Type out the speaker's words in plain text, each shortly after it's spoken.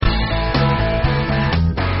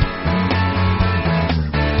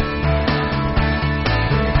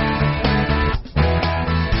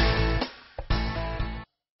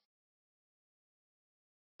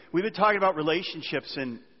we've been talking about relationships,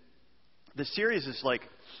 and the series is like,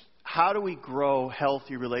 how do we grow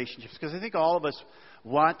healthy relationships? Because I think all of us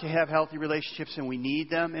want to have healthy relationships, and we need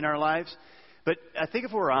them in our lives. But I think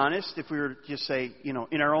if we're honest, if we were to just say,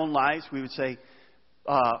 in our own lives, we would say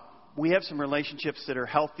we have some relationships that are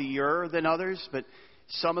healthier than others, but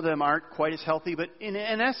some of them aren't quite as healthy. But in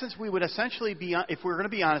essence, we would essentially be, if we're going to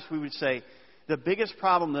be honest, we would say the biggest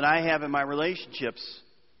problem that I have in my relationships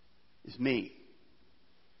is me.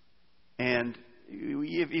 And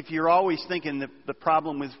if you're always thinking that the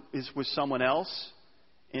problem is with someone else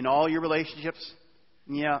in all your relationships,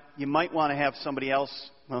 yeah, you might want to have somebody else.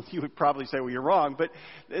 Well, you would probably say, well, you're wrong. But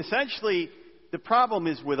essentially, the problem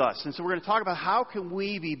is with us. And so we're going to talk about how can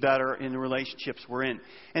we be better in the relationships we're in.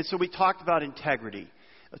 And so we talked about integrity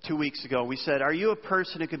 2 weeks ago. We said, are you a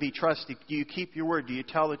person who can be trusted? Do you keep your word? Do you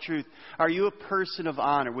tell the truth? Are you a person of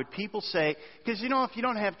honor? Would people say, because, if you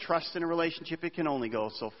don't have trust in a relationship, it can only go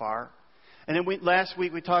so far. And then last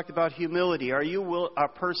week we talked about humility. Are you a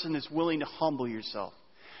person that's willing to humble yourself?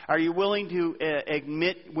 Are you willing to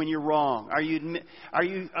admit when you're wrong? Are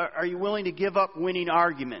you willing to give up winning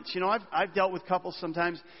arguments? I've dealt with couples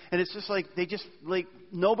sometimes, and it's just like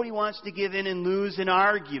nobody wants to give in and lose an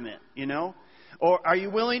argument, Or are you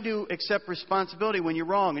willing to accept responsibility when you're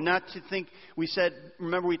wrong and not to think?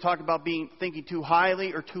 Remember we talked about thinking too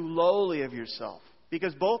highly or too lowly of yourself,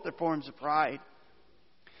 because both are forms of pride.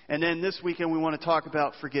 And then this weekend we want to talk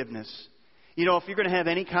about forgiveness. If you're going to have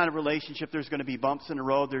any kind of relationship, there's going to be bumps in the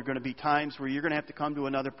road. There are going to be times where you're going to have to come to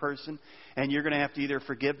another person and you're going to have to either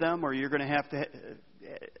forgive them, or you're going to have to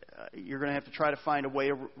try to find a way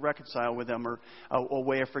to reconcile with them, or a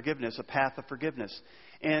way of forgiveness, a path of forgiveness.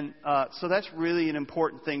 And so that's really an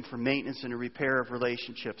important thing for maintenance and the repair of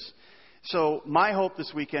relationships. So my hope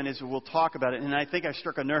this weekend is we'll talk about it. And I think I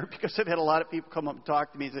struck a nerve because I've had a lot of people come up and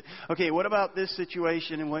talk to me and say, okay, what about this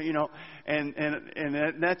situation? And what, and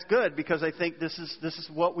that's good, because I think this is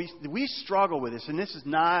what we struggle with this. And this is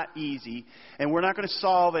not easy. And we're not going to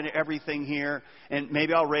solve everything here. And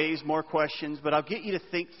maybe I'll raise more questions, but I'll get you to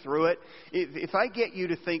think through it. If I get you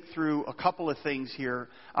to think through a couple of things here,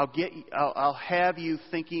 I'll have you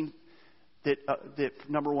thinking that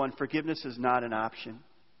number one, forgiveness is not an option.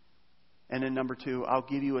 And then number two, I'll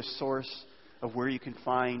give you a source of where you can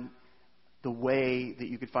find the way that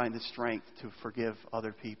you can find the strength to forgive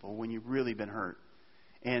other people when you've really been hurt.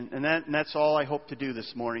 And that's all I hope to do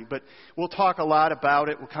this morning. But we'll talk a lot about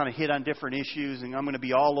it. We'll kind of hit on different issues, and I'm going to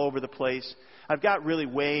be all over the place. I've got really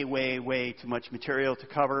way, way, way too much material to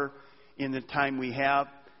cover in the time we have.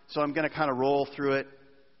 So I'm going to kind of roll through it.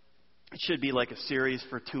 It should be like a series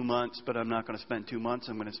for 2 months, but I'm not going to spend 2 months.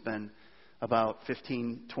 I'm going to spend about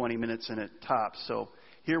 15, 20 minutes in it tops. So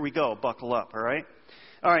here we go. Buckle up, all right?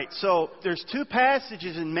 All right, so there's 2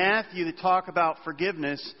 passages in Matthew that talk about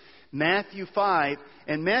forgiveness. Matthew 5.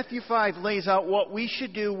 And Matthew 5 lays out what we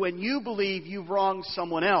should do when you believe you've wronged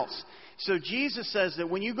someone else. So Jesus says that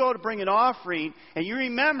when you go to bring an offering and you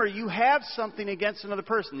remember you have something against another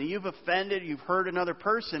person, that you've offended, you've hurt another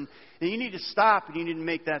person, then you need to stop and you need to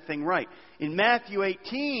make that thing right. In Matthew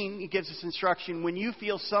 18, he gives us instruction when you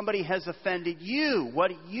feel somebody has offended you,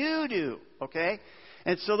 what do you do? Okay?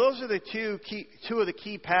 And so those are the two of the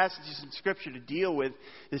key passages in Scripture to deal with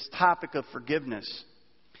this topic of forgiveness.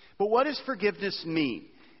 But what does forgiveness mean?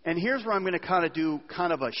 And here's where I'm going to kind of do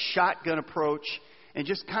kind of a shotgun approach and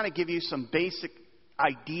just kind of give you some basic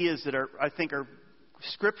ideas that I think are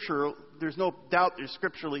scriptural. There's no doubt they're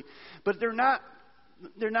scripturally, but they're not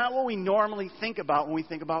what we normally think about when we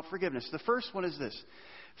think about forgiveness. The first one is this.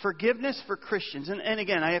 Forgiveness for Christians. And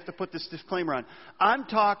again, I have to put this disclaimer on. I'm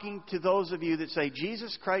talking to those of you that say,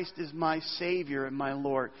 Jesus Christ is my Savior and my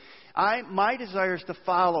Lord. My desire is to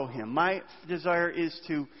follow Him. My desire is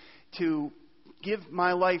to give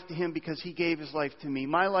my life to Him because He gave His life to me.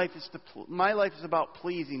 My life is about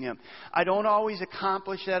pleasing Him. I don't always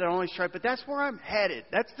accomplish that. I don't always try, but that's where I'm headed.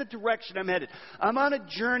 That's the direction I'm headed. I'm on a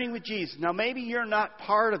journey with Jesus. Now, maybe you're not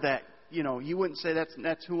part of that. You wouldn't say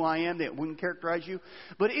that's who I am. That wouldn't characterize you.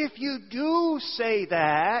 But if you do say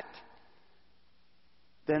that,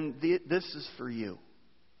 then this is for you.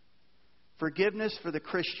 Forgiveness for the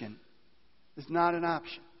Christian is not an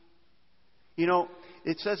option.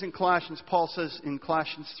 It says in Colossians, Paul says in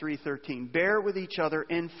Colossians 3:13, bear with each other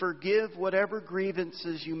and forgive whatever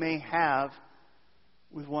grievances you may have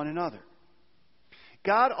with one another.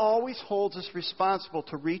 God always holds us responsible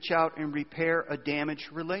to reach out and repair a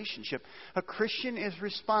damaged relationship. A Christian is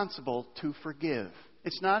responsible to forgive.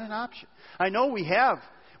 It's not an option. I know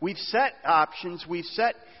we've set options, we've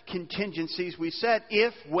set contingencies, we've set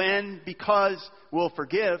if, when, because we'll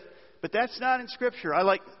forgive. But that's not in Scripture. I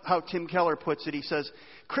like how Tim Keller puts it. He says,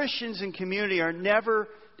 Christians in community are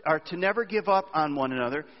to never give up on one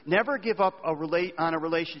another, never give up on a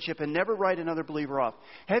relationship, and never write another believer off.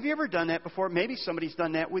 Have you ever done that before? Maybe somebody's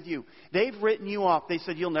done that with you. They've written you off. They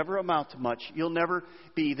said, you'll never amount to much. You'll never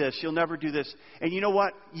be this. You'll never do this. And you know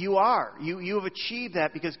what? You are. You have achieved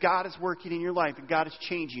that because God is working in your life, and God is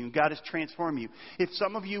changing you, God is transforming you. If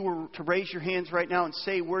some of you were to raise your hands right now and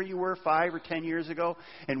say where you were 5 or 10 years ago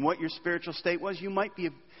and what your spiritual state was,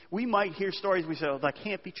 we might hear stories we say, oh, that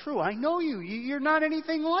can't be true. I know you. You're not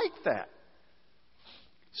anything like that.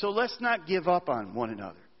 So let's not give up on one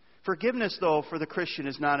another. Forgiveness, though, for the Christian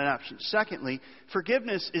is not an option. Secondly,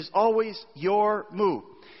 forgiveness is always your move.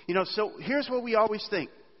 So here's what we always think.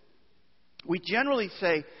 We generally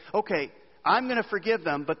say, okay, I'm going to forgive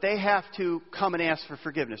them, but they have to come and ask for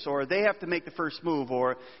forgiveness, or they have to make the first move,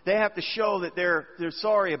 or they have to show that they're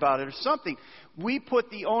sorry about it, or something. We put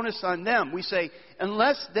the onus on them. We say,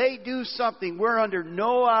 unless they do something, we're under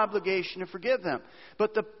no obligation to forgive them.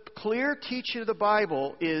 But the clear teaching of the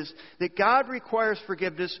Bible is that God requires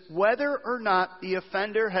forgiveness whether or not the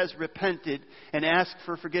offender has repented and asked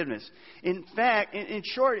for forgiveness. In fact, in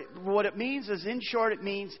short, what it means is,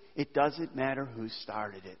 it doesn't matter who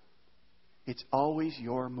started it. It's always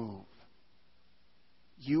your move.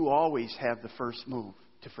 You always have the first move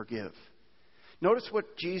to forgive. Notice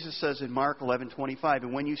what Jesus says in Mark 11:25.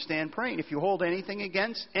 And when you stand praying, if you hold anything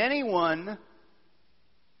against anyone,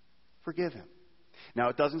 forgive him. Now,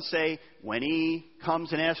 it doesn't say when he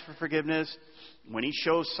comes and asks for forgiveness, when he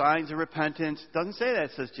shows signs of repentance. It doesn't say that.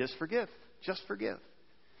 It says just forgive. Just forgive.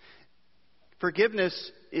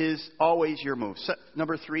 Forgiveness is always your move.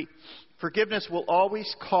 Number 3, forgiveness will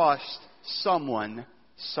always cost someone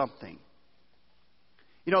something.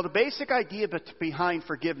 The basic idea behind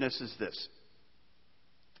forgiveness is this: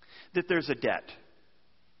 that there's a debt.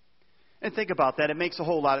 And think about that. It makes a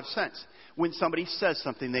whole lot of sense. When somebody says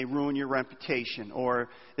something, they ruin your reputation, or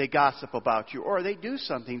they gossip about you, or they do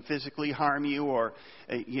something, physically harm you, or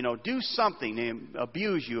do something, they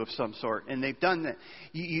abuse you of some sort, and they've done that.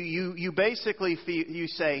 You basically you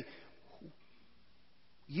say,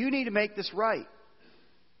 you need to make this right.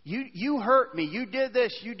 You hurt me. You did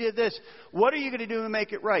this. You did this. What are you going to do to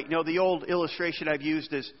make it right? The old illustration I've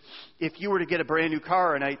used is, if you were to get a brand new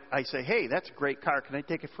car and I say, hey, that's a great car. Can I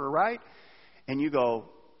take it for a ride? And you go,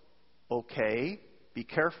 okay, be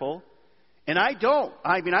careful. And I don't.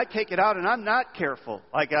 I take it out and I'm not careful.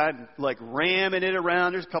 I'm ramming it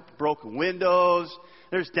around. There's a couple broken windows.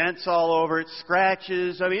 There's dents all over it,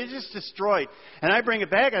 scratches. It's just destroyed. And I bring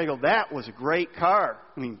it back and I go, that was a great car.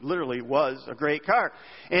 Literally it was a great car.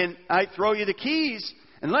 And I throw you the keys.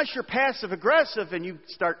 Unless you're passive aggressive and you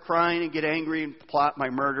start crying and get angry and plot my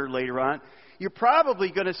murder later on, you're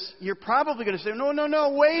probably going to say,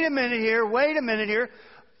 no, wait a minute here.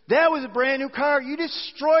 That was a brand new car. You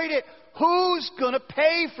destroyed it. Who's going to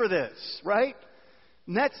pay for this, right?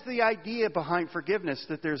 And that's the idea behind forgiveness,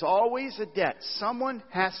 that there's always a debt. Someone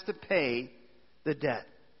has to pay the debt.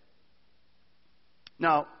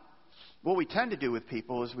 Now, what we tend to do with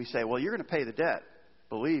people is we say, well, you're going to pay the debt.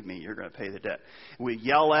 Believe me, you're going to pay the debt. We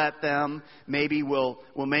yell at them. Maybe we'll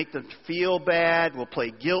make them feel bad. We'll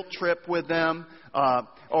play guilt trip with them.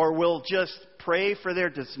 Or we'll just pray for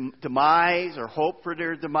their demise or hope for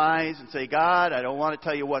their demise and say, God, I don't want to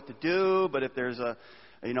tell you what to do, but if there's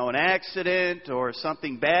an accident or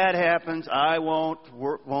something bad happens, I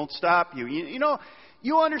won't stop you.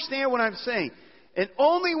 You understand what I'm saying. And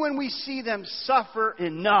only when we see them suffer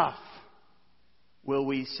enough will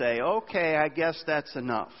we say, okay, I guess that's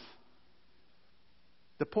enough.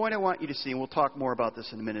 The point I want you to see, and we'll talk more about this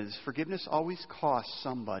in a minute, is forgiveness always costs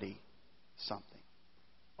somebody something.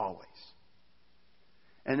 Always.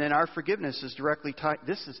 And then our forgiveness is directly tied.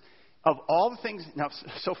 This is, of all the things, now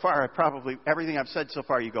so far, everything I've said so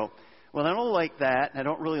far, you go, well, I don't like that, and I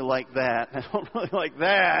don't really like that, and I don't really like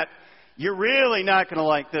that. You're really not going to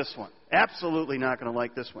like this one. Absolutely not going to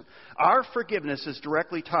like this one. Our forgiveness is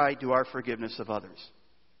directly tied to our forgiveness of others.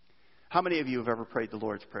 How many of you have ever prayed the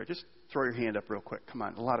Lord's Prayer? Just throw your hand up real quick. Come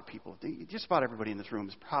on, a lot of people. Just about everybody in this room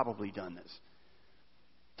has probably done this.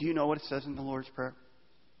 Do you know what it says in the Lord's Prayer?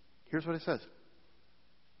 Here's what it says.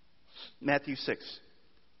 Matthew 6.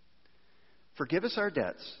 Forgive us our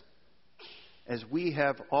debts as we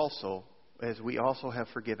also have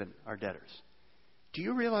forgiven our debtors. Do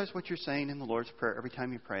you realize what you're saying in the Lord's Prayer every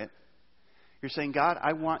time you pray it? You're saying, God,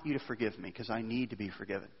 I want you to forgive me because I need to be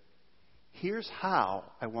forgiven. Here's how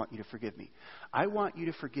I want you to forgive me. I want you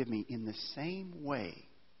to forgive me in the same way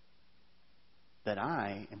that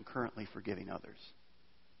I am currently forgiving others.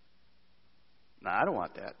 Now, I don't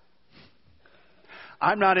want that.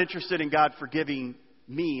 I'm not interested in God forgiving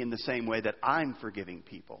me in the same way that I'm forgiving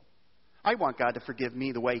people. I want God to forgive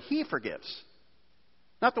me the way He forgives.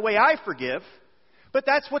 Not the way I forgive. But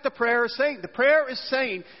that's what the prayer is saying. The prayer is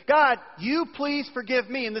saying, God, you please forgive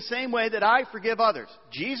me in the same way that I forgive others.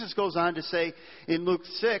 Jesus goes on to say in Luke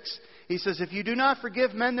 6, He says, if you do not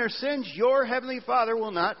forgive men their sins, your heavenly Father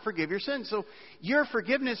will not forgive your sins. So your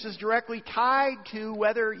forgiveness is directly tied to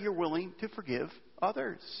whether you're willing to forgive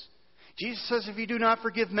others. Jesus says, if you do not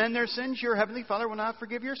forgive men their sins, your heavenly Father will not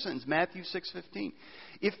forgive your sins. Matthew 6:15.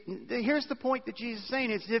 Here's the point that Jesus is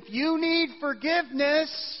saying is, if you need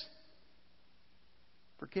forgiveness,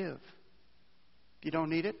 forgive. If you don't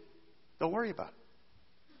need it, don't worry about it.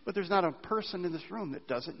 But there's not a person in this room that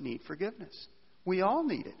doesn't need forgiveness. We all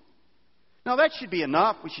need it. Now that should be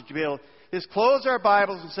enough. We should be able to just close our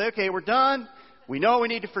Bibles and say, okay, we're done. We know we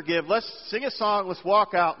need to forgive. Let's sing a song. Let's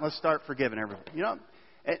walk out and let's start forgiving everyone. You know,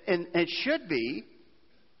 and it should be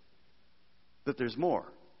that there's more.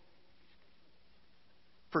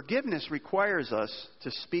 Forgiveness requires us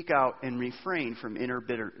to speak out and refrain from inner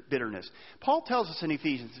bitterness. Paul tells us in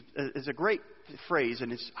Ephesians, it's a great phrase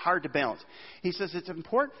and it's hard to balance. He says it's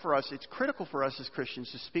important for us, it's critical for us as Christians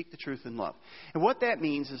to speak the truth in love. And what that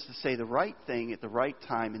means is to say the right thing at the right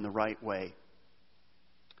time in the right way.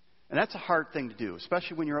 And that's a hard thing to do,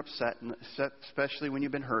 especially when you're upset, and especially when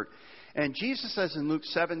you've been hurt. And Jesus says in Luke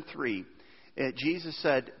 7:3, Jesus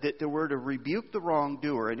said that we're to rebuke the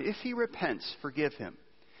wrongdoer, and if he repents, forgive him.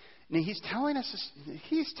 Now, he's telling us,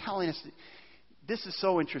 this is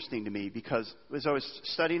so interesting to me because as I was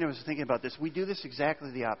studying, I was thinking about this. We do this exactly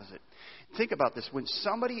the opposite. Think about this. When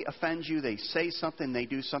somebody offends you, they say something, they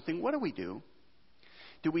do something, what do?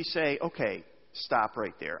 Do we say, okay, stop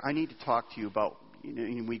right there. I need to talk to you about,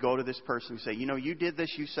 we go to this person and say, you did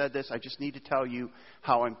this, you said this. I just need to tell you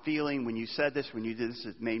how I'm feeling. When you said this, when you did this,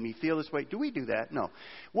 it made me feel this way. Do we do that? No.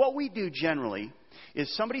 What we do generally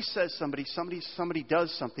is somebody says somebody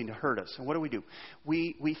does something to hurt us. And what do?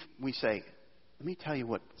 We say, let me tell you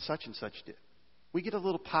what such and such did. We get a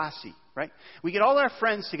little posse, right? We get all our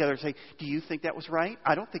friends together and say, do you think that was right?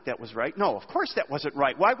 I don't think that was right. No, of course that wasn't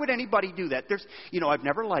right. Why would anybody do that? I've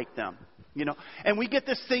never liked them. And we get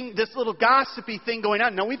this little gossipy thing going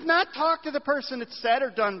on. Now, we've not talked to the person that said or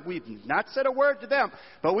done, we've not said a word to them,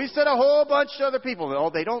 but we said a whole bunch to other people. Oh,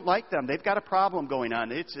 they don't like them. They've got a problem going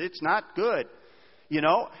on. It's not good. They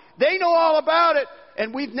know all about it,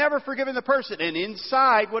 and we've never forgiven the person. And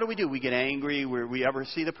inside, what do? We get angry. We ever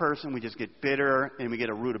see the person, we just get bitter, and we get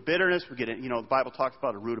a root of bitterness. We get, the Bible talks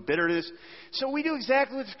about a root of bitterness. So we do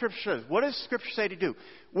exactly what the Scripture says. What does Scripture say to do?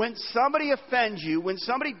 When somebody offends you, when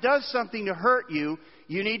somebody does something to hurt you,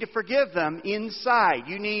 you need to forgive them inside.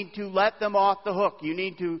 You need to let them off the hook. You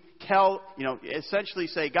need to essentially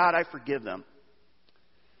say, God, I forgive them.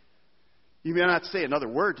 You may not say another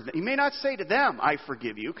word to them. You may not say to them, I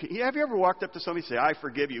forgive you. Have you ever walked up to somebody and say, I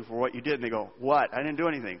forgive you for what you did? And they go, what? I didn't do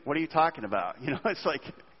anything. What are you talking about? It's like,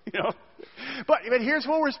 But here's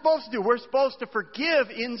what we're supposed to do. We're supposed to forgive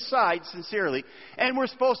inside sincerely. And we're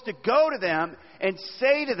supposed to go to them and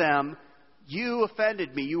say to them, you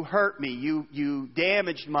offended me. You hurt me. You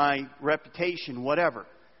damaged my reputation, whatever.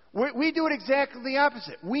 We do it exactly the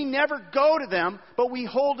opposite. We never go to them, but we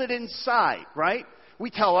hold it inside, right? We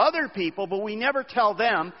tell other people, but we never tell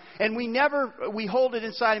them, and we hold it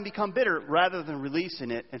inside and become bitter rather than releasing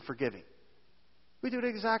it and forgiving. We do it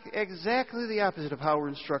exactly the opposite of how we're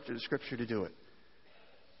instructed in Scripture to do it.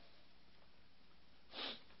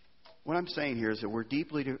 What I'm saying here is that we're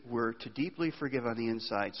to deeply forgive on the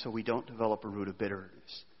inside so we don't develop a root of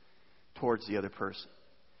bitterness towards the other person.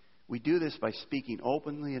 We do this by speaking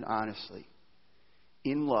openly and honestly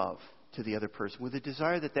in love to the other person with a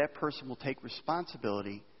desire that person will take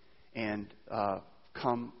responsibility and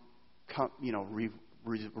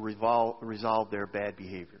resolve their bad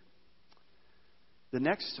behavior. The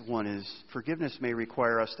next one is forgiveness may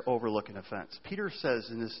require us to overlook an offense. Peter says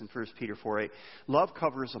in 1 Peter 4:8, love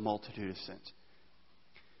covers a multitude of sins.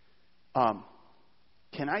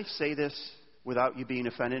 Can I say this without you being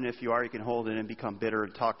offended? If you are, you can hold it and become bitter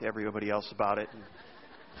and talk to everybody else about it.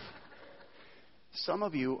 Some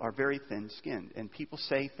of you are very thin-skinned, and people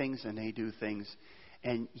say things and they do things,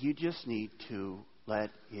 and you just need to let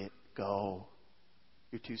it go.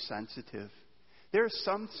 You're too sensitive. There are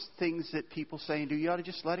some things that people say and do, you ought to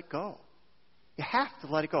just let it go. You have to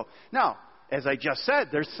let it go. Now, as I just said,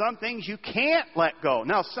 there's some things you can't let go.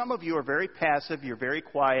 Now, some of you are very passive, you're very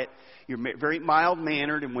quiet, you're very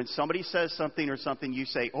mild-mannered, and when somebody says something or something, you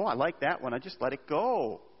say, oh, I like that one, I just let it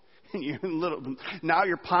go. Now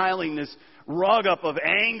you're piling this rug up of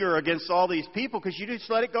anger against all these people because you just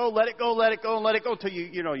let it go until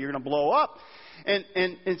you're going to blow up.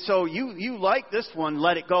 And so you like this one,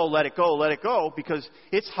 let it go, let it go, let it go, because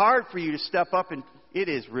it's hard for you to step up, and it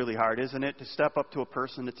is really hard, isn't it, to step up to a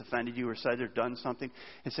person that's offended you or said or done something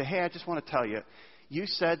and say, hey, I just want to tell you, you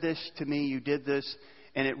said this to me, you did this,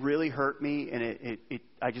 and it really hurt me, and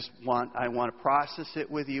I want to process it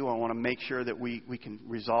with you. I want to make sure that we can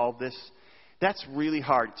resolve this. That's really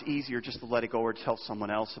hard. It's easier just to let it go or tell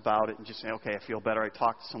someone else about it and just say, okay, I feel better. I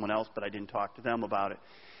talked to someone else, but I didn't talk to them about it.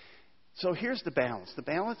 So here's the balance. The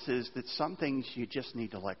balance is that some things you just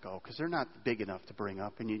need to let go because they're not big enough to bring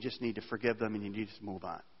up, and you just need to forgive them and you need to just move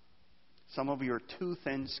on. Some of you are too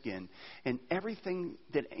thin-skinned, and everything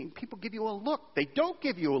that people give you a look. They don't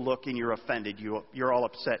give you a look and you're offended. You're all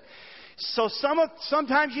upset. So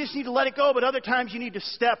sometimes you just need to let it go, but other times you need to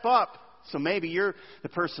step up. So maybe you're the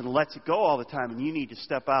person who lets it go all the time, and you need to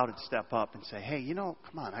step out and step up and say, hey,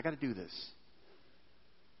 come on, I got to do this.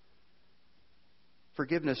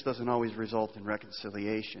 Forgiveness doesn't always result in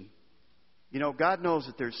reconciliation. God knows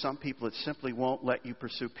that there's some people that simply won't let you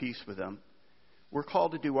pursue peace with them. We're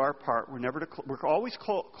called to do our part. We're always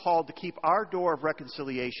called to keep our door of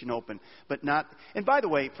reconciliation open, but not. And by the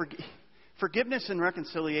way, forgiveness and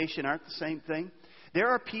reconciliation aren't the same thing. There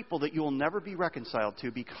are people that you will never be reconciled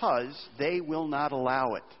to because they will not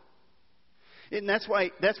allow it. And that's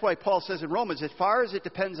why Paul says in Romans, as far as it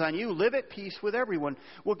depends on you, live at peace with everyone.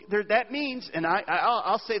 Well, that means, and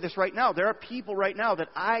I'll say this right now, there are people right now that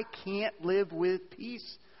I can't live with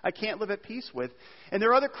peace. I can't live at peace with. And there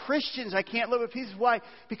are other Christians I can't live at peace with. Why?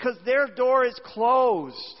 Because their door is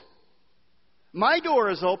closed. My door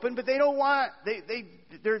is open, but they don't want,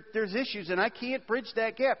 there's issues, and I can't bridge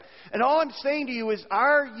that gap. And all I'm saying to you is,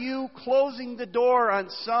 are you closing the door on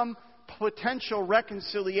some potential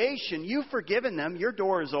reconciliation? You've forgiven them, your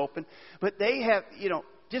door is open, but they have,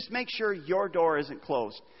 just make sure your door isn't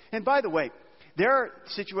closed. And by the way, there are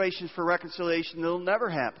situations for reconciliation that will never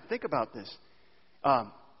happen. Think about this.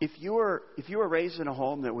 If you were raised in a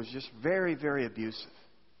home that was just very, very abusive,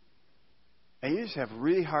 and you just have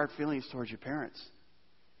really hard feelings towards your parents,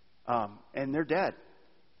 and they're dead,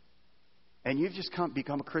 and you've just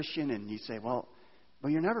become a Christian, and you say, well,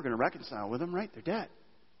 you're never going to reconcile with them, right? They're dead.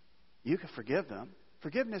 You can forgive them.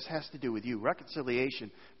 Forgiveness has to do with you.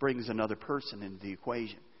 Reconciliation brings another person into the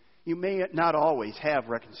equation. You may not always have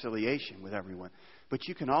reconciliation with everyone, but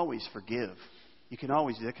you can always forgive. You can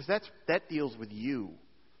always do that because that deals with you.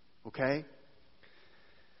 Okay?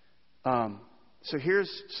 So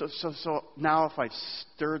now if I've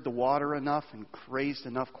stirred the water enough and raised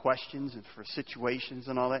enough questions and for situations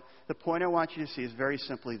and all that, the point I want you to see is very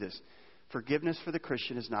simply this. Forgiveness for the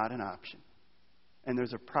Christian is not an option. And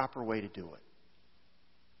there's a proper way to do it.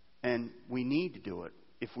 And we need to do it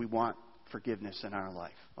if we want forgiveness in our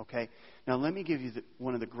life. Okay? Now let me give you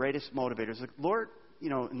one of the greatest motivators. The Lord,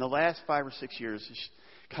 in the last 5 or 6 years, has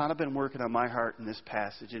kind of been working on my heart in this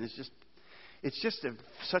passage, and it's just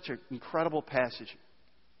such an incredible passage.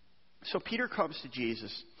 So Peter comes to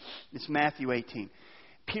Jesus. It's Matthew 18.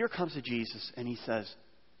 Peter comes to Jesus, and he says,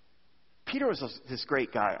 Peter was this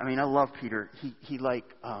great guy. I mean, I love Peter.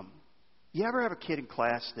 You ever have a kid in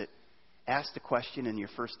class that asked a question, and your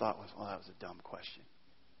first thought was, that was a dumb question.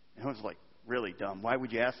 And it was really dumb. Why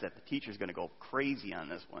would you ask that? The teacher's going to go crazy on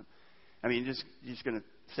this one. I mean, you're just going to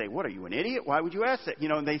say, what, are you an idiot? Why would you ask that?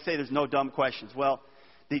 And they say there's no dumb questions. Well,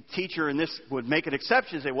 the teacher in this would make an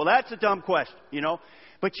exception and say, well, that's a dumb question,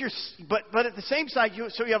 But at the same side, you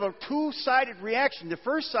have a two-sided reaction. The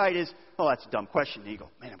first side is, that's a dumb question. And you go,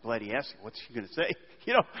 man, I'm glad he asked it. What's he going to say?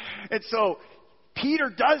 And so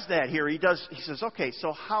Peter does that here. He says, okay,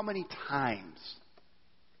 so how many times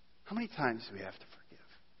do we have to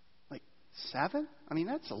forgive? 7? I mean,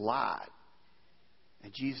 that's a lot.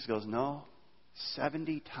 And Jesus goes, no,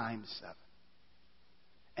 70 times 7.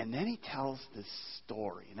 And then he tells this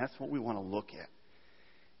story, and that's what we want to look at.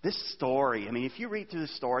 This story, I mean, if you read through the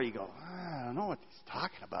story, you go, I don't know what he's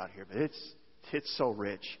talking about here, but it's so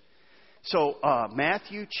rich. So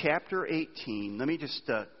Matthew chapter 18, let me just,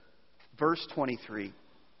 verse 23.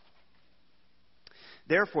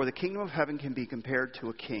 Therefore, the kingdom of heaven can be compared to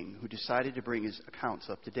a king who decided to bring his accounts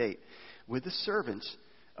up to date with the servants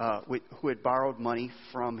who had borrowed money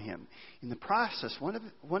from him. In the process,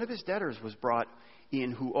 one of his debtors was brought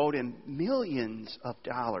in who owed him millions of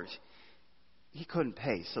dollars. He couldn't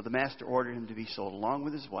pay, so the master ordered him to be sold along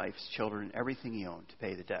with his wife, his children, and everything he owned to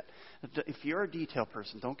pay the debt. If you're a detail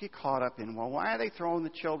person, don't get caught up in, why are they throwing the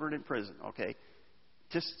children in prison? Okay,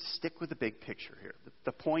 just stick with the big picture here.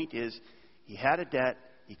 The point is, he had a debt,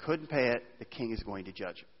 he couldn't pay it, the king is going to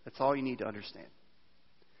judge him. That's all you need to understand.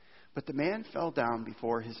 But the man fell down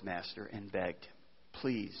before his master and begged him,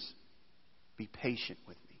 please be patient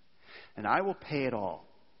with me. and I will pay it all."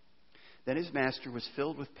 Then his master was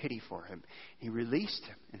filled with pity for him. He released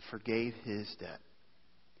him and forgave his debt.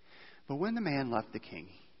 But when the man left the king,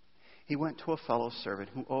 he went to a fellow servant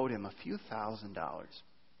who owed him a few $1,000s.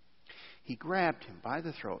 He grabbed him by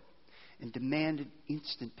the throat and demanded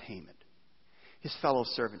instant payment. His fellow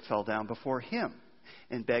servant fell down before him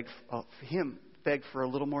and begged for a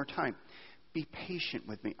little more time. "Be patient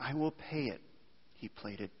with me. I will pay it," he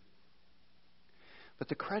pleaded. But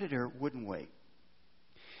the creditor wouldn't wait.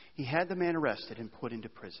 He had the man arrested and put into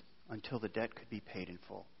prison until the debt could be paid in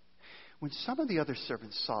full. When some of the other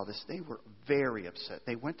servants saw this, they were very upset.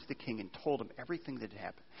 They went to the king and told him everything that had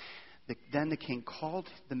happened. Then the king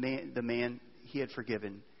called the man he had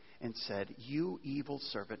forgiven and said, "You evil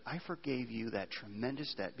servant, I forgave you that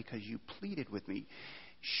tremendous debt because you pleaded with me.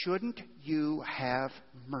 Shouldn't you have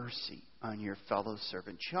mercy on your fellow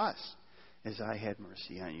servant just as I had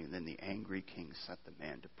mercy on you?" Then the angry king sent the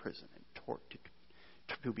man to prison and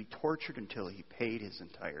to be tortured until he paid his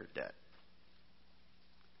entire debt.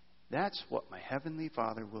 That's what my heavenly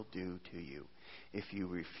Father will do to you if you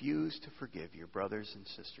refuse to forgive your brothers and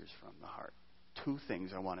sisters from the heart. Two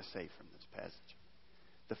things I want to say from this passage.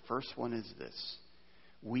 The first one is this: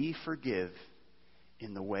 we forgive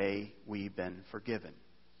in the way we've been forgiven.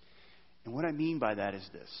 And what I mean by that is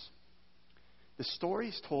this. The story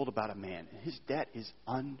is told about a man, and his debt is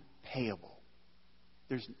unpayable.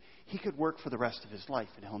 He could work for the rest of his life,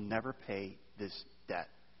 and he'll never pay this debt.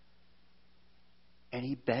 And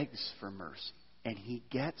he begs for mercy, and he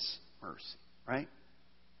gets mercy, right?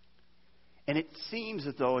 And it seems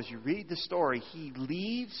as though, as you read the story, he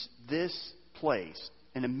leaves this place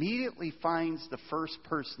and immediately finds the first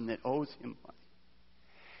person that owes him money,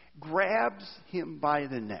 grabs him by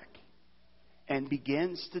the neck, and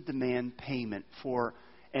begins to demand payment for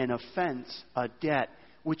an offense, a debt,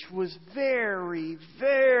 which was very,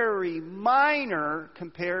 very minor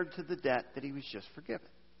compared to the debt that he was just forgiven.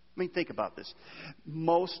 I mean, think about this.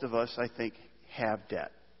 Most of us, I think, have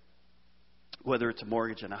debt. Whether it's a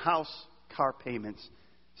mortgage on a house, car payments,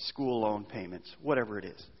 school loan payments, whatever it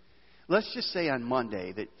is. Let's just say on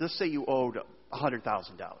Monday, let's say you owed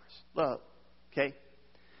 $100,000. Well, okay?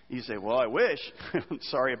 You say, "Well, I wish." I'm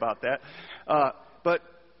sorry about that. But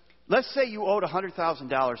let's say you owed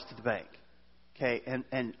 $100,000 to the bank. Okay,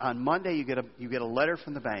 and on Monday you get a letter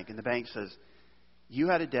from the bank, and the bank says you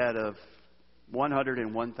had a debt of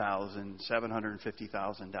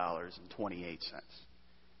 $101,750,000.28.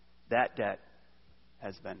 That debt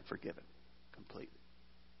has been forgiven completely.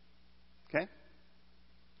 Okay?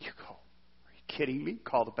 You go, "Are you kidding me?"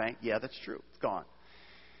 Call the bank. "Yeah, that's true. It's gone."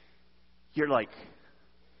 You're like,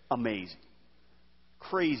 amazing.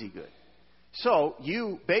 Crazy good. So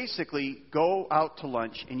you basically go out to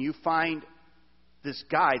lunch and you find this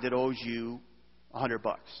guy that owes you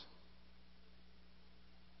 $100.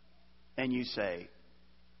 And you say,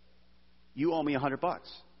 "You owe me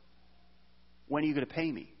 $100. When are you going to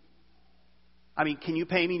pay me? I mean, can you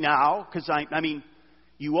pay me now? Because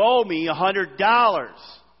you owe me $100.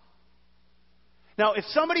 Now, if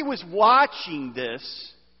somebody was watching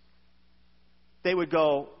this, they would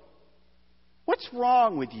go, "What's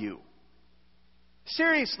wrong with you?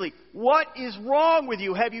 Seriously, what is wrong with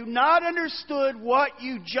you? Have you not understood what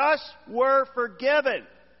you just were forgiven?"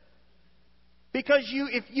 Because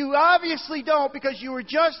if you obviously don't, because you were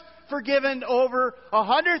just forgiven over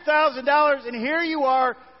 $100,000, and here you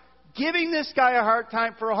are giving this guy a hard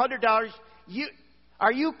time for $100.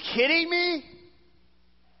 Are you kidding me?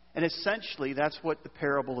 And essentially, that's what the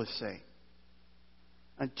parable is saying.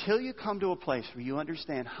 Until you come to a place where you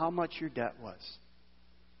understand how much your debt was,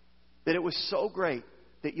 that it was so great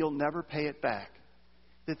that you'll never pay it back,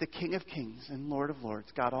 that the King of Kings and Lord of Lords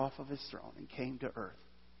got off of his throne and came to earth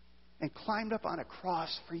and climbed up on a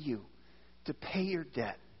cross for you to pay your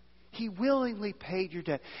debt. He willingly paid your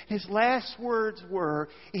debt. His last words were,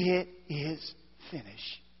 "It is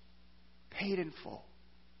finished." Paid in full.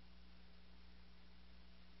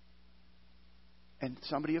 And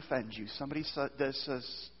somebody offends you. Somebody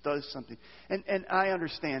does something. And I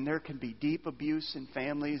understand there can be deep abuse in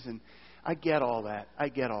families, and I get all that.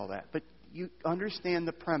 But you understand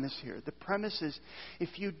the premise here. The premise is,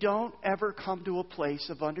 if you don't ever come to a place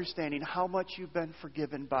of understanding how much you've been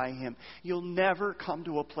forgiven by Him, you'll never come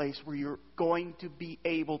to a place where you're going to be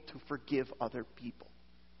able to forgive other people.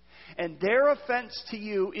 And their offense to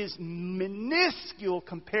you is minuscule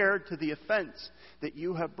compared to the offense that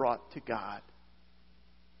you have brought to God.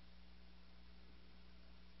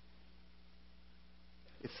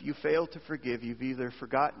 If you fail to forgive, you've either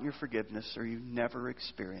forgotten your forgiveness or you've never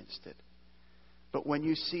experienced it. But when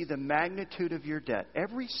you see the magnitude of your debt,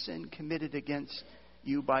 every sin committed against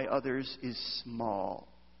you by others is small.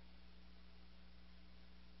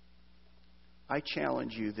 I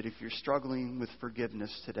challenge you that if you're struggling with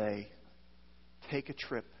forgiveness today, take a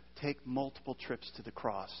trip, take multiple trips to the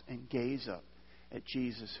cross and gaze up at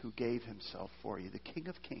Jesus who gave himself for you, the King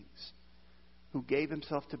of Kings, who gave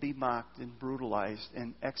himself to be mocked and brutalized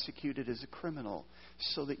and executed as a criminal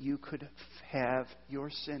so that you could have your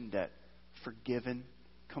sin debt forgiven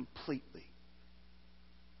completely.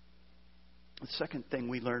 The second thing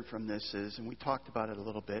we learned from this is, and we talked about it a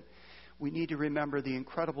little bit, we need to remember the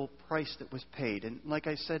incredible price that was paid. And like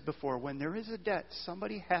I said before, when there is a debt,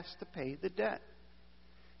 somebody has to pay the debt.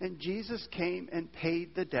 And Jesus came and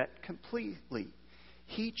paid the debt completely.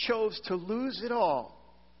 He chose to lose it all.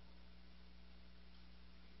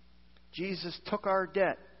 Jesus took our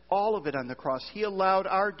debt, all of it on the cross. He allowed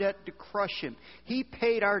our debt to crush him. He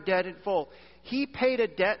paid our debt in full. He paid a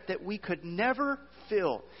debt that we could never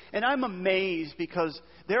fill. And I'm amazed because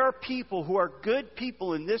there are people who are good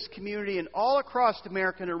people in this community and all across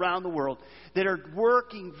America and around the world that are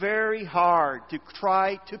working very hard to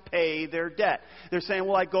try to pay their debt. They're saying,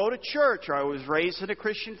 well, I go to church, or I was raised in a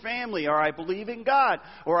Christian family, or I believe in God,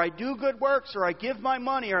 or I do good works, or I give my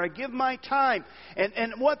money, or I give my time.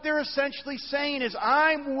 And what they're essentially saying is,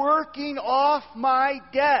 I'm working off my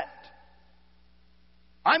debt.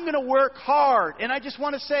 I'm going to work hard. And I just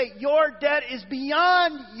want to say, your debt is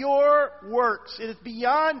beyond your works. It is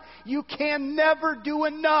beyond, you can never do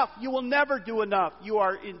enough. You will never do enough. You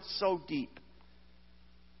are in so deep.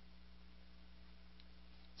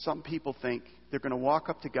 Some people think they're going to walk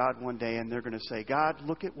up to God one day and they're going to say, God,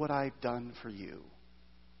 look at what I've done for you.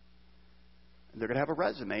 And they're going to have a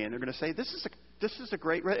resume and they're going to say, this is a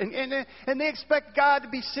great resume. And they expect God to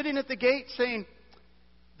be sitting at the gate saying,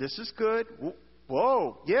 this is good.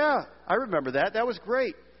 Whoa, yeah, I remember that. That was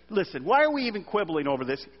great. Listen, why are we even quibbling over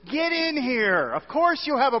this? Get in here. Of course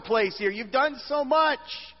you have a place here. You've done so much.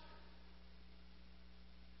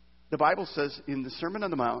 The Bible says in the Sermon on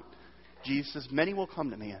the Mount, Jesus says, many will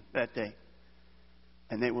come to me that day.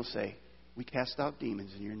 And they will say, we cast out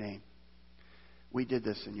demons in your name. We did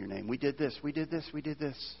this in your name. We did this, we did this, we did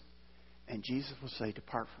this. And Jesus will say,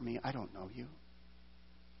 depart from me. I don't know you.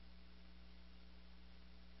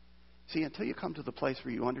 See, until you come to the place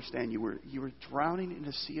where you understand you were drowning in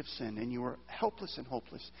a sea of sin and you were helpless and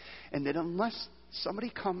hopeless, and that unless somebody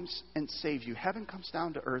comes and saves you, heaven comes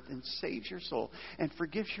down to earth and saves your soul and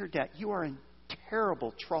forgives your debt, you are in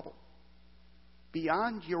terrible trouble.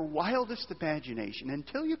 Beyond your wildest imagination,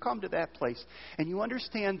 until you come to that place and you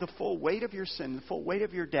understand the full weight of your sin, the full weight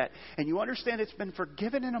of your debt, and you understand it's been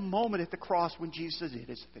forgiven in a moment at the cross when Jesus says, it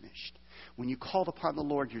is finished. When you called upon the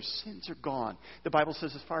Lord, your sins are gone. The Bible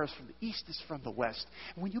says as far as from the east is from the west.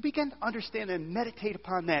 And when you begin to understand and meditate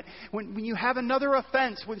upon that, when you have another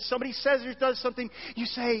offense, when somebody says or does something, you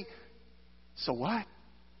say, so what?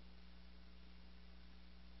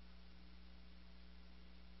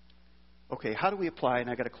 Okay, how do we apply, and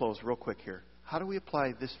I got to close real quick here. How do we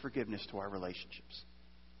apply this forgiveness to our relationships?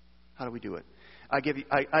 How do we do it? I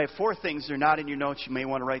have 4 things. They're not in your notes. You may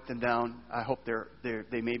want to write them down. I hope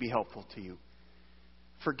they may be helpful to you.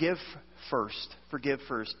 Forgive first. Forgive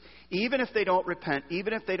first. Even if they don't repent,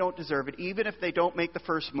 even if they don't deserve it, even if they don't make the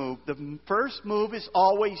first move, the first move is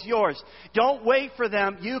always yours. Don't wait for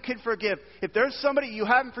them. You can forgive. If there's somebody you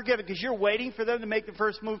haven't forgiven because you're waiting for them to make the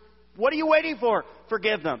first move, what are you waiting for?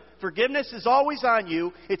 Forgive them. Forgiveness is always on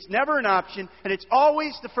you. It's never an option, and it's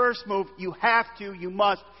always the first move. You have to, you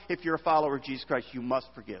must. If you're a follower of Jesus Christ, you must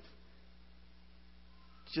forgive.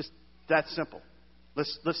 It's just that simple.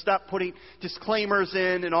 Let's stop putting disclaimers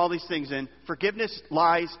in and all these things in. Forgiveness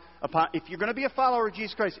lies upon, if you're going to be a follower of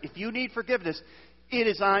Jesus Christ, if you need forgiveness, it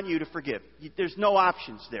is on you to forgive. There's no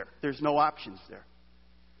options there. There's no options there.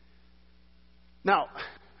 Now,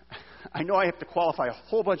 I know I have to qualify a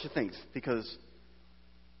whole bunch of things because,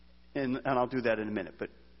 and I'll do that in a minute, but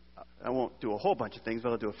I won't do a whole bunch of things, but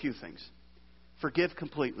I'll do a few things. Forgive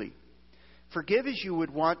completely. Forgive as you would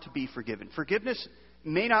want to be forgiven. Forgiveness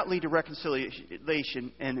may not lead to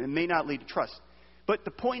reconciliation and it may not lead to trust. But the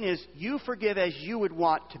point is, you forgive as you would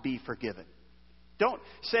want to be forgiven. Don't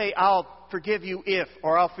say, I'll forgive you if,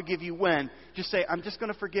 or I'll forgive you when. Just say, I'm just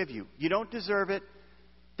going to forgive you. You don't deserve it.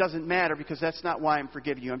 Doesn't matter because that's not why I'm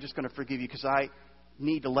forgiving you. I'm just going to forgive you because I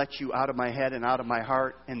need to let you out of my head and out of my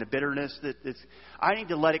heart and the bitterness I need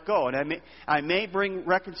to let it go. And I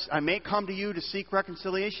may come to you to seek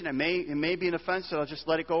reconciliation. It may be an offense, so I'll just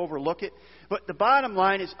let it go, overlook it. But the bottom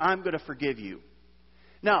line is I'm going to forgive you.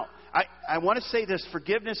 Now, I want to say this: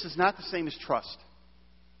 forgiveness is not the same as trust.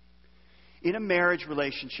 In a marriage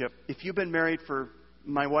relationship, if you've been married for,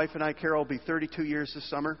 my wife and I, Carol, will be 32 years this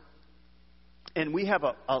summer. And we have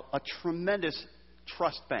a tremendous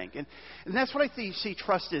trust bank. And that's what I see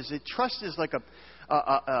trust is. Trust is like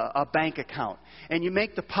a bank account. And you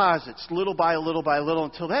make deposits little by little by little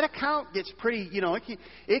until that account gets pretty,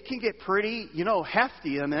 it can get pretty,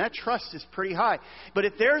 hefty. I mean, that trust is pretty high. But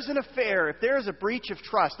if there's an affair, if there's a breach of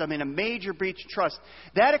trust, a major breach of trust,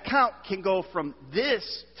 that account can go from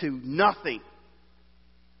this to nothing.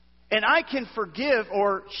 And I can forgive,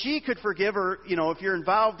 or she could forgive, or, if you're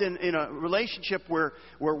involved in a relationship where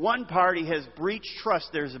one party has breached trust,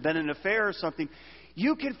 there's been an affair or something,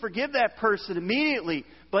 you can forgive that person immediately,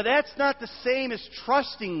 but that's not the same as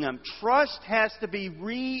trusting them. Trust has to be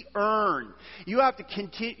re-earned. You have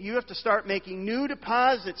to start making new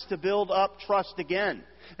deposits to build up trust again.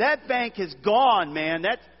 That bank is gone, man.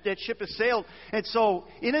 That ship has sailed. And so,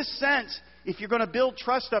 in a sense, if you're going to build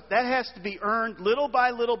trust up, that has to be earned little by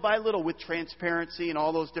little by little with transparency and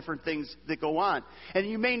all those different things that go on. And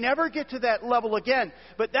you may never get to that level again,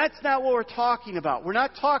 but that's not what we're talking about. We're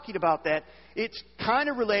not talking about that. It's kind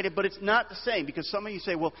of related, but it's not the same. Because some of you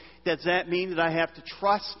say, well, does that mean that I have to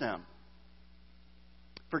trust them?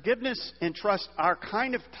 Forgiveness and trust are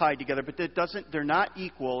kind of tied together, but they're not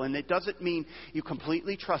equal, and it doesn't mean you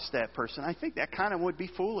completely trust that person. I think that kind of would be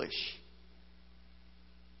foolish.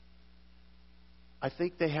 I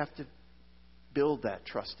think they have to build that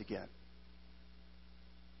trust again.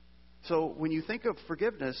 So when you think of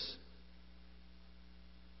forgiveness,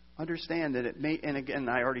 understand that it may, and again,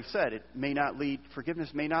 I already said,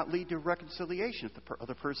 forgiveness may not lead to reconciliation. If the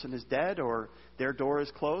other person is dead or their door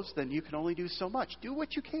is closed, then you can only do so much. Do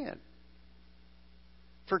what you can.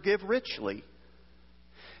 Forgive richly.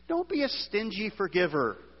 Don't be a stingy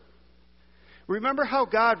forgiver. Remember how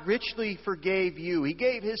God richly forgave you. He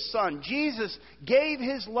gave His Son. Jesus gave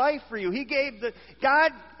His life for you.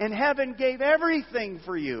 God in heaven gave everything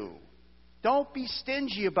for you. Don't be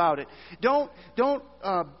stingy about it. Don't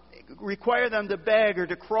require them to beg or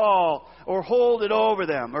to crawl or hold it over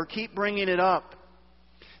them or keep bringing it up.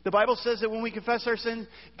 The Bible says that when we confess our sins,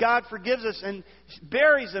 God forgives us and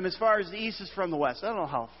buries them as far as the east is from the west. I don't know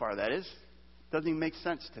how far that is. It doesn't even make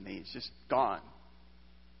sense to me. It's just gone.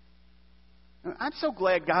 I'm so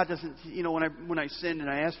glad God doesn't, when I sinned and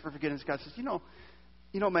I asked for forgiveness, God says,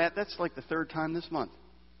 Matt, that's like the third time this month.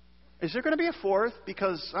 Is there going to be a fourth?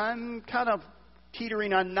 Because I'm kind of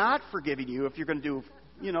teetering on not forgiving you if you're going to do,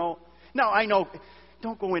 No, I know.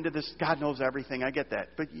 Don't go into this. God knows everything. I get that.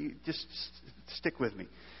 But you just stick with me.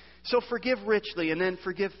 So forgive richly and then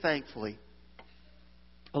forgive thankfully.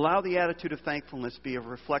 Allow the attitude of thankfulness be a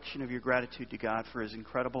reflection of your gratitude to God for His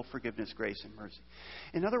incredible forgiveness, grace, and mercy.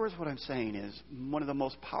 In other words, what I'm saying is one of the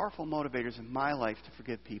most powerful motivators in my life to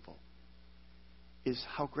forgive people is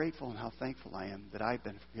how grateful and how thankful I am that I've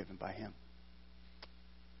been forgiven by Him.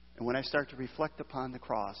 And when I start to reflect upon the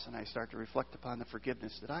cross and I start to reflect upon the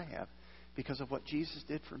forgiveness that I have because of what Jesus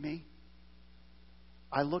did for me,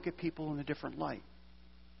 I look at people in a different light.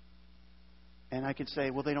 And I can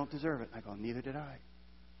say, well, they don't deserve it. I go, neither did I.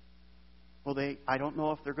 Well, I don't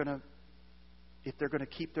know if they're going to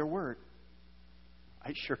keep their word.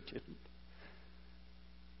 I sure didn't.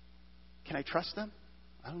 Can I trust them?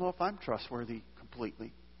 I don't know if I'm trustworthy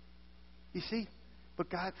completely. You see, but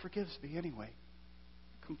God forgives me anyway,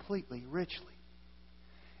 completely, richly.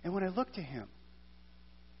 And when I look to Him,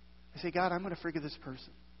 I say, God, I'm going to forgive this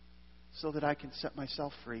person so that I can set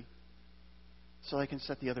myself free, so I can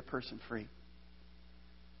set the other person free.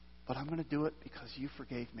 But I'm going to do it because You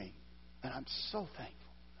forgave me. And I'm so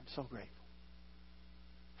thankful. I'm so grateful.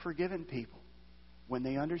 Forgiven people, when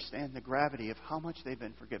they understand the gravity of how much they've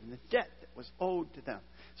been forgiven, the debt that was owed to them.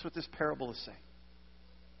 That's what this parable is saying.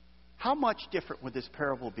 How much different would this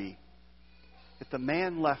parable be if the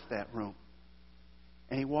man left that room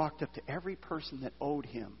and he walked up to every person that owed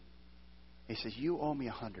him? He says, you owe me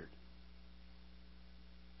 100.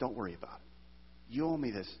 Don't worry about it. You owe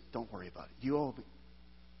me this. Don't worry about it. You owe me.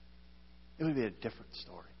 It would be a different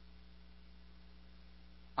story.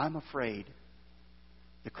 I'm afraid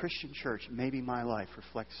the Christian church, maybe my life,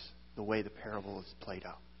 reflects the way the parable is played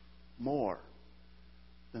out more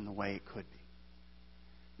than the way it could be.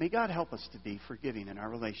 May God help us to be forgiving in our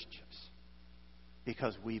relationships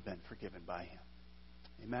because we've been forgiven by Him.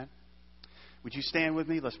 Amen? Would you stand with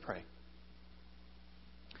me? Let's pray.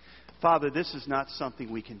 Father, this is not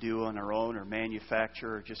something we can do on our own or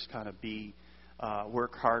manufacture or just kind of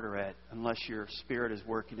work harder at unless Your Spirit is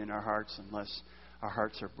working in our hearts, unless our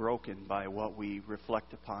hearts are broken by what we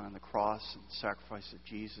reflect upon on the cross and the sacrifice of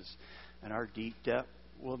Jesus. And our deep depth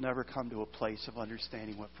will never come to a place of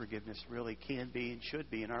understanding what forgiveness really can be and should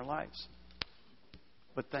be in our lives.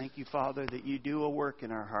 But thank you, Father, that you do a work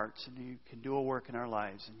in our hearts and you can do a work in our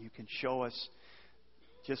lives and you can show us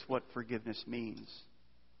just what forgiveness means.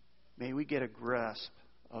 May we get a grasp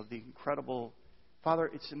of the incredible...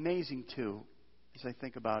 Father, it's amazing, too, as I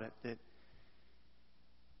think about it, that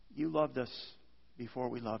you loved us before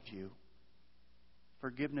we loved you.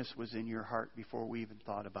 Forgiveness was in your heart before we even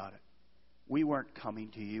thought about it. We weren't coming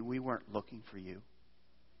to you. We weren't looking for you.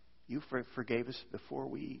 You forgave us before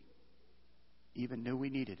we even knew we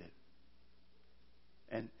needed it.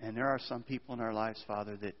 And there are some people in our lives,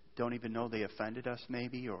 Father, that don't even know they offended us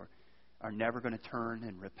maybe, or are never going to turn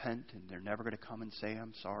and repent, and they're never going to come and say,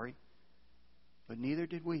 I'm sorry. But neither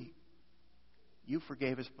did we. You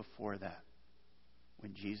forgave us before that,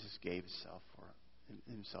 when Jesus gave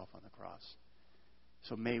himself on the cross.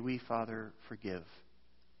 So may we, Father, forgive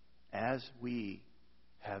as we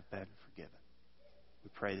have been forgiven. We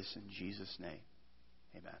pray this in Jesus' name.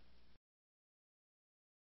 Amen.